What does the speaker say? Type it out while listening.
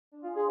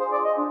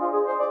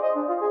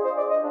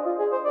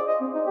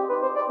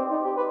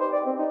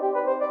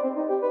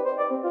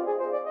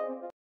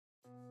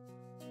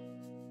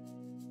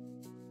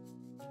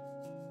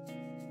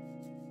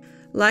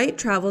Light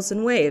travels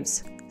in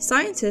waves.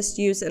 Scientists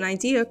use an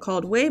idea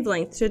called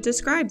wavelength to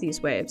describe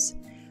these waves.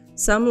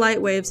 Some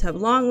light waves have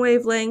long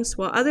wavelengths,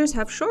 while others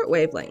have short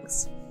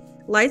wavelengths.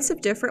 Lights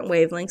of different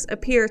wavelengths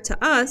appear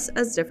to us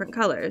as different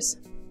colors.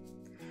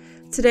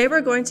 Today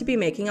we're going to be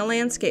making a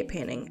landscape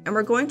painting, and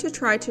we're going to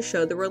try to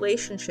show the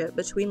relationship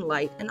between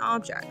light and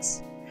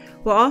objects.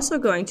 We're also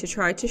going to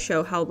try to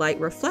show how light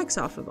reflects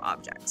off of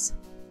objects.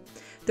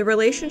 The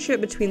relationship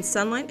between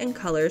sunlight and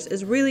colors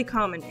is really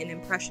common in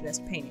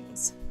Impressionist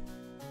paintings.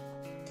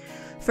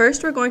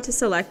 First, we're going to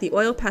select the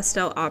Oil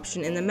Pastel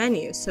option in the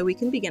menu so we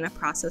can begin a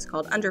process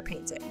called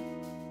underpainting.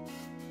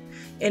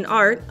 In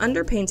art,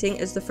 underpainting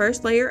is the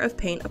first layer of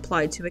paint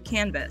applied to a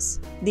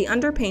canvas. The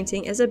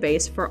underpainting is a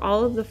base for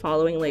all of the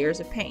following layers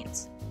of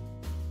paint.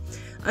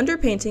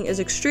 Underpainting is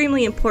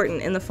extremely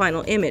important in the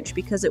final image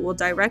because it will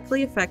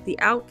directly affect the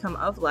outcome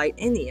of light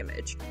in the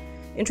image.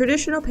 In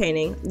traditional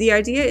painting, the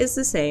idea is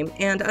the same,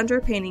 and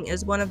underpainting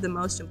is one of the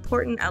most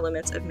important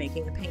elements of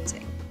making a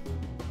painting.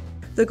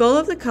 The goal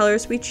of the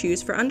colors we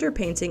choose for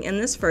underpainting in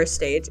this first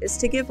stage is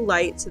to give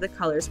light to the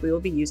colors we will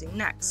be using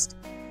next.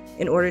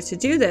 In order to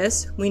do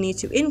this, we need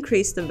to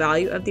increase the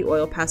value of the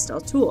Oil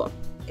Pastel tool.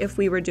 If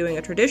we were doing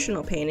a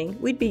traditional painting,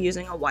 we'd be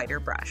using a wider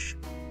brush.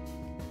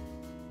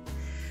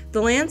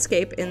 The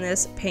landscape in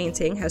this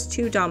painting has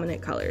two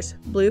dominant colors,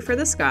 blue for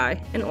the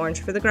sky and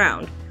orange for the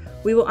ground.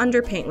 We will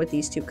underpaint with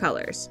these two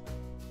colors.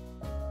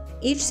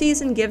 Each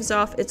season gives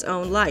off its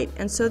own light,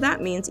 and so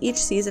that means each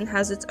season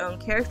has its own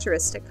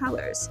characteristic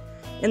colors.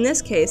 In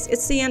this case,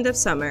 it's the end of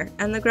summer,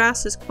 and the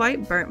grass is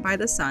quite burnt by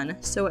the sun,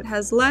 so it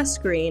has less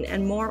green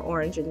and more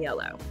orange and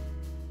yellow.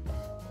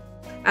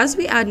 As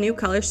we add new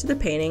colors to the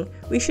painting,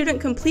 we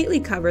shouldn't completely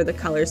cover the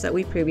colors that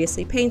we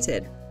previously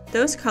painted.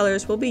 Those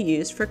colors will be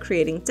used for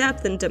creating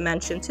depth and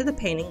dimension to the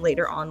painting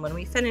later on when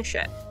we finish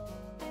it.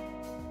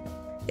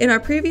 In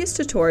our previous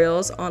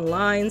tutorials on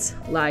lines,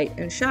 light,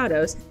 and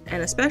shadows,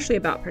 and especially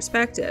about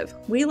perspective,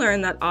 we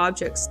learned that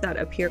objects that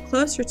appear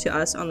closer to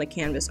us on the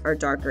canvas are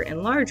darker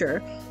and larger,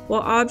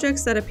 while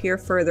objects that appear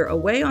further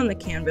away on the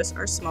canvas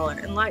are smaller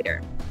and lighter.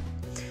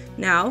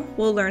 Now,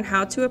 we'll learn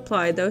how to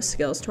apply those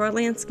skills to our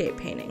landscape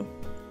painting.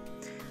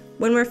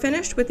 When we're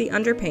finished with the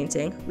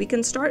underpainting, we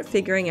can start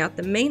figuring out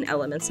the main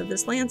elements of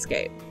this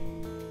landscape.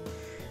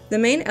 The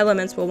main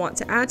elements we'll want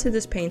to add to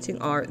this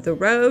painting are the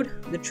road,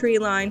 the tree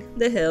line,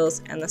 the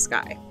hills, and the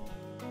sky.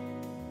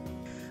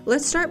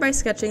 Let's start by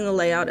sketching the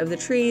layout of the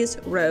trees,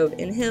 road,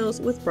 and hills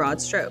with broad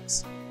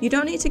strokes. You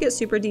don't need to get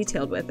super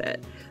detailed with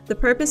it. The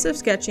purpose of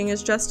sketching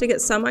is just to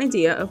get some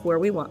idea of where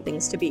we want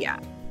things to be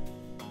at.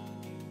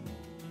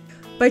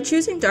 By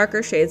choosing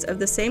darker shades of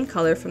the same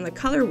color from the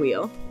color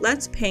wheel,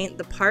 let's paint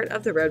the part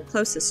of the road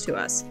closest to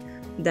us.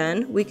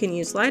 Then, we can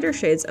use lighter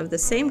shades of the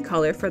same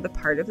color for the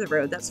part of the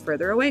road that's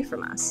further away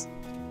from us.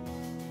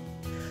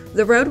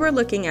 The road we're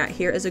looking at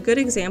here is a good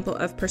example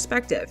of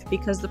perspective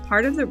because the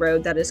part of the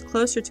road that is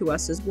closer to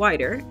us is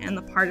wider, and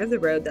the part of the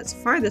road that's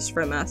farthest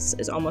from us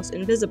is almost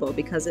invisible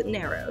because it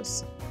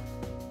narrows.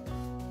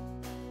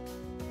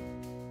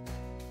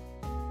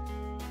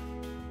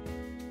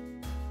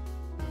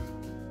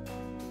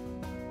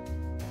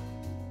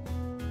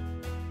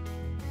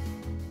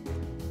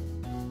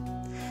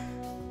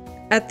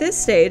 At this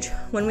stage,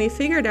 when we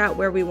figured out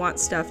where we want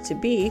stuff to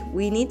be,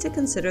 we need to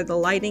consider the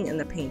lighting in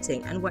the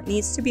painting and what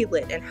needs to be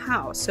lit and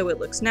how so it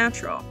looks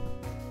natural.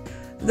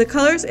 The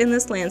colors in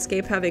this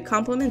landscape have a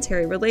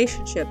complementary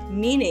relationship,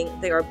 meaning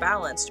they are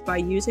balanced by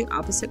using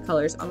opposite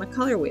colors on the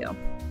color wheel.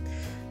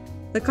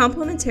 The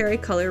complementary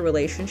color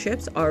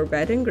relationships are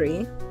red and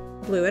green,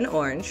 blue and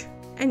orange,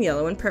 and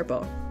yellow and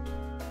purple.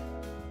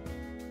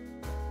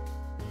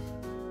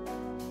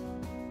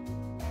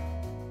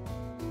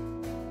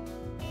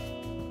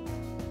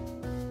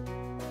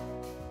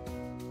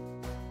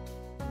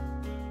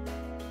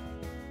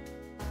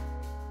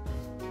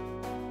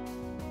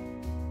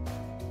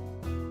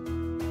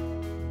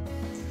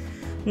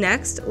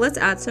 Next, let's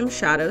add some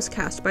shadows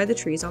cast by the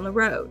trees on the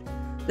road.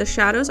 The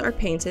shadows are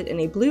painted in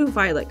a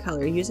blue-violet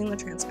color using the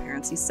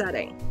transparency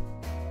setting.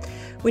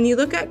 When you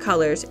look at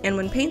colors, and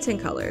when painting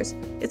colors,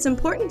 it's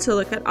important to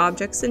look at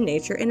objects in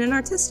nature in an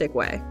artistic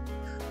way.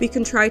 We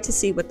can try to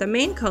see what the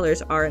main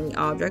colors are in the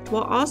object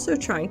while also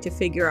trying to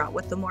figure out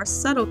what the more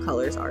subtle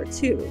colors are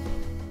too.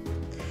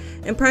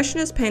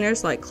 Impressionist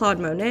painters like Claude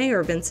Monet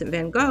or Vincent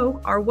van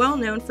Gogh are well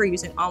known for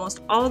using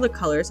almost all the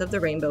colors of the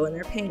rainbow in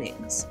their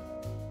paintings.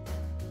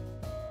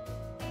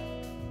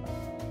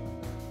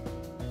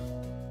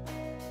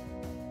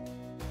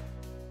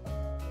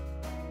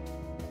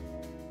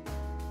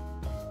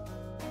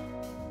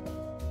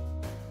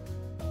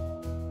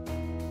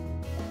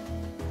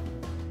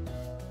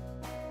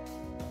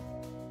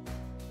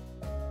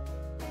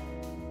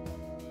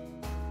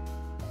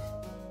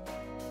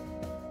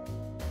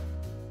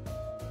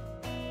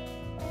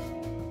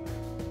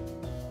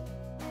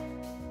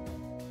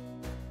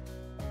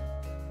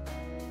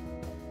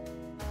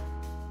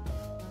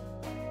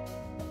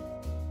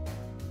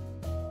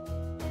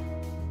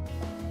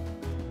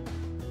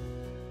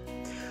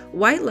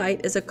 White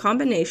light is a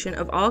combination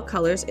of all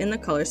colors in the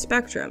color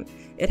spectrum.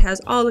 it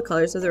has all the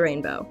colors of the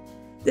rainbow.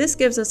 This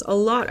gives us a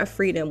lot of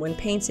freedom when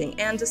painting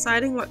and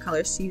deciding what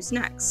colors to use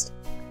next.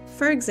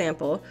 For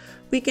example,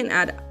 we can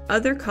add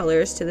other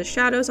colors to the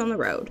shadows on the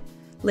road.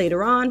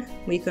 Later on,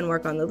 we can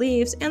work on the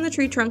leaves and the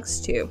tree trunks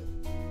too.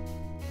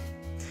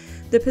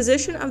 The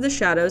position of the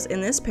shadows in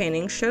this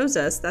painting shows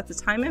us that the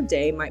time of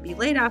day might be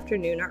late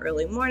afternoon or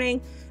early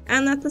morning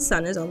and that the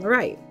sun is on the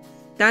right.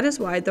 That is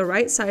why the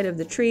right side of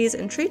the trees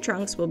and tree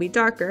trunks will be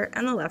darker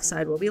and the left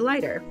side will be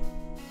lighter.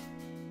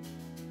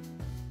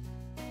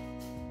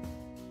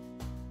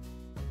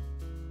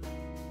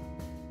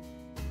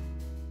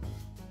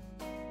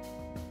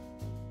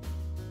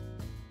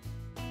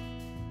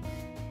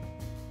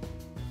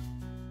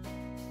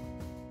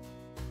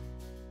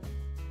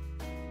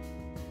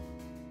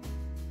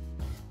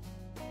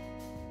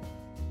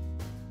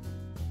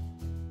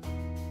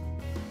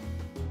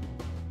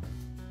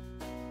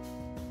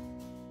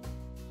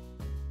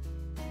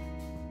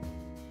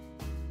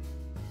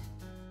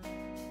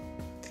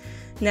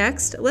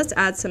 Next, let's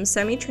add some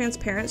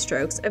semi-transparent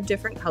strokes of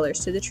different colors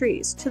to the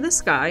trees, to the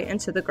sky, and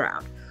to the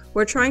ground.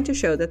 We're trying to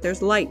show that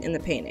there's light in the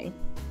painting.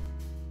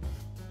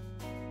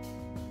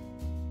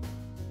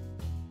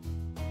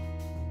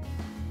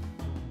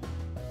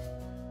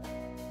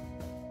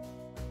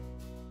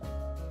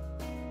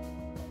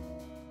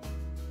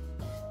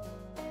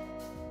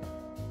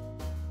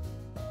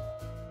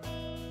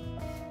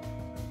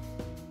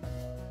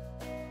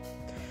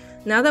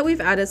 Now that we've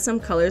added some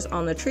colors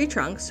on the tree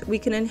trunks, we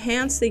can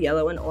enhance the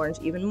yellow and orange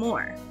even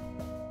more.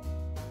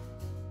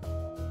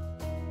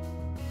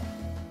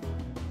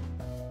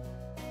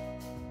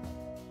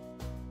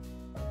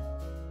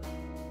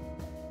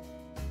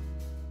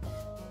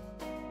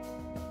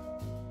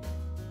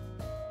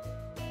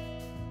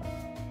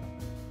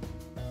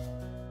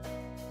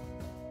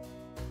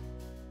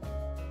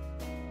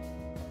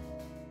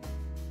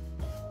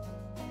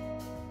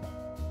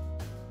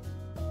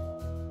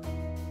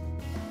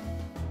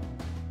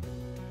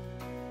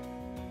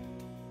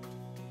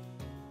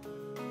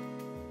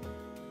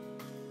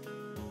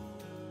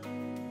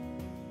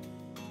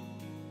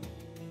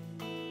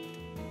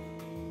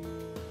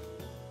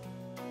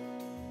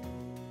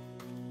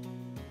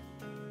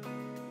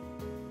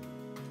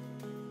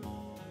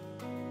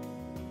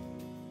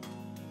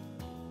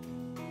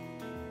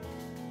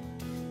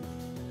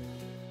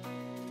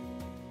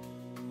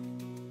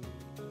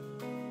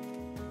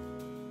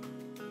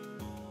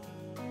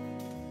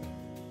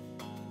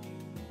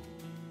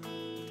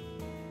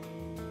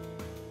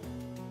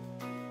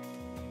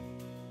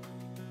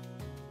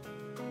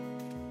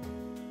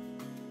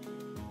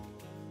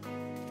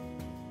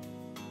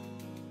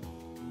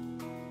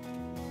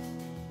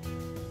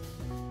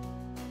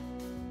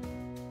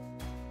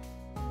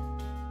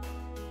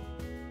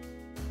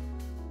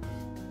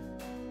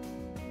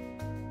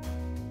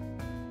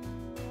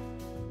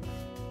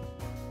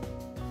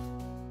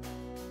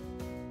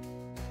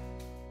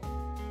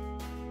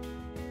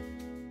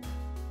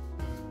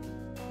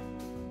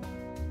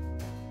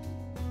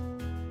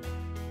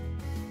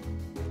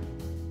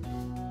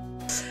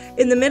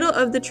 In the middle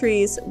of the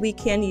trees, we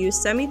can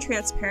use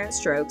semi-transparent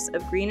strokes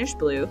of greenish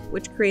blue,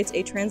 which creates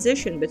a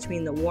transition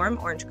between the warm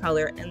orange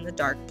color and the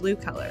dark blue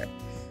color.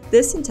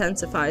 This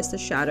intensifies the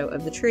shadow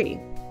of the tree.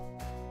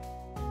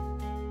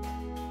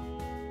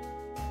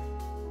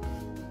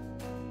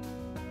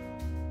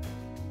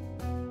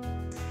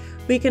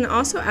 We can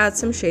also add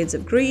some shades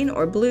of green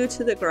or blue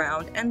to the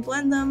ground and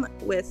blend them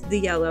with the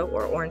yellow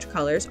or orange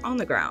colors on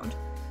the ground.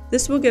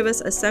 This will give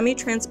us a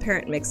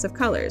semi-transparent mix of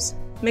colors.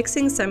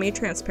 Mixing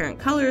semi-transparent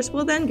colors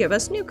will then give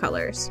us new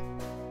colors.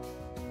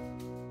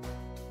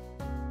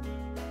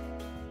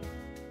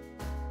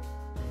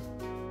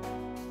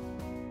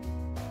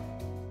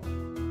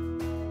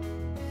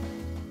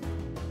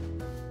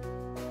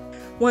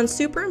 One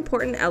super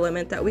important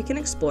element that we can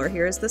explore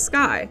here is the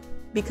sky.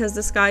 Because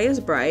the sky is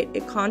bright,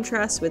 it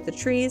contrasts with the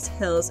trees,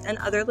 hills, and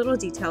other little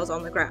details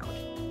on the ground.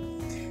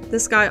 The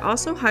sky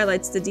also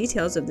highlights the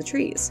details of the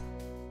trees.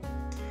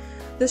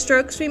 The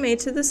strokes we made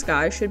to the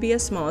sky should be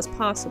as small as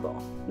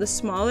possible. The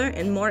smaller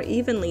and more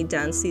evenly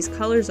dense these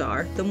colors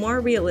are, the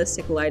more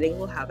realistic lighting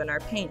we'll have in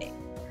our painting.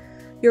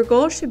 Your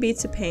goal should be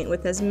to paint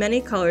with as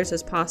many colors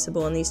as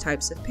possible in these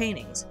types of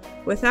paintings.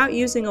 Without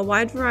using a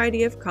wide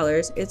variety of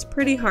colors, it's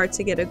pretty hard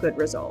to get a good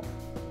result.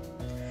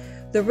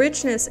 The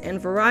richness and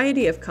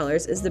variety of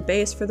colors is the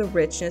base for the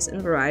richness and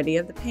variety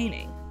of the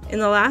painting. In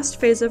the last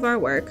phase of our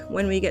work,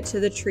 when we get to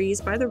the trees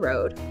by the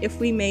road, if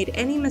we made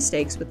any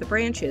mistakes with the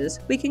branches,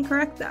 we can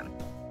correct them.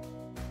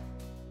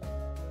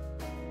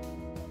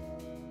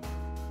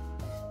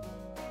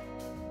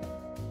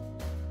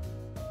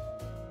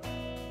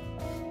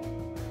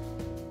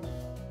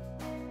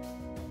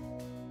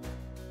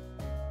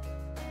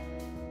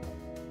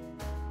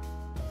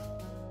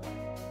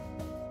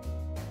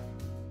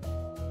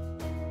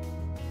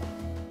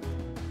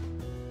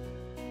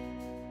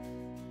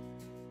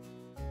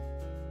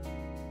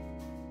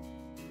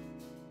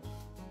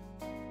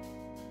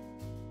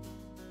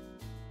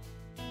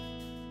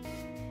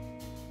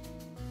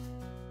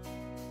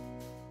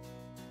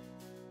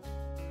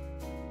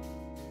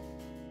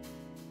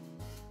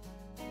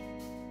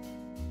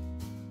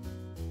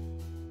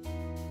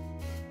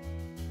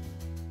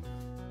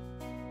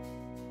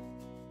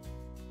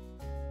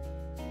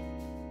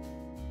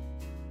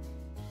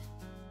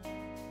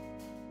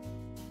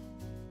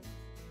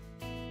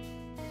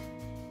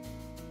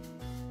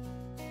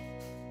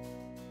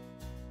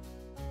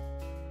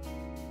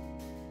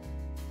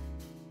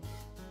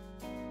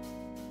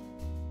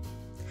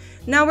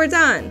 Now we're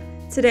done!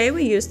 Today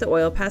we used the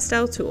Oil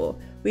Pastel tool.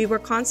 We were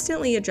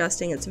constantly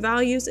adjusting its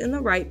values in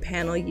the right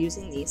panel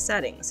using these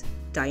settings: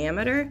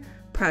 diameter,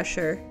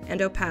 pressure,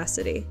 and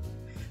opacity.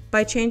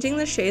 By changing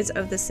the shades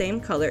of the same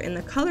color in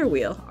the color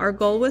wheel, our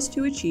goal was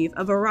to achieve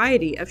a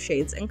variety of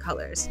shades and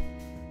colors.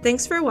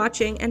 Thanks for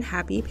watching and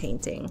happy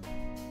painting!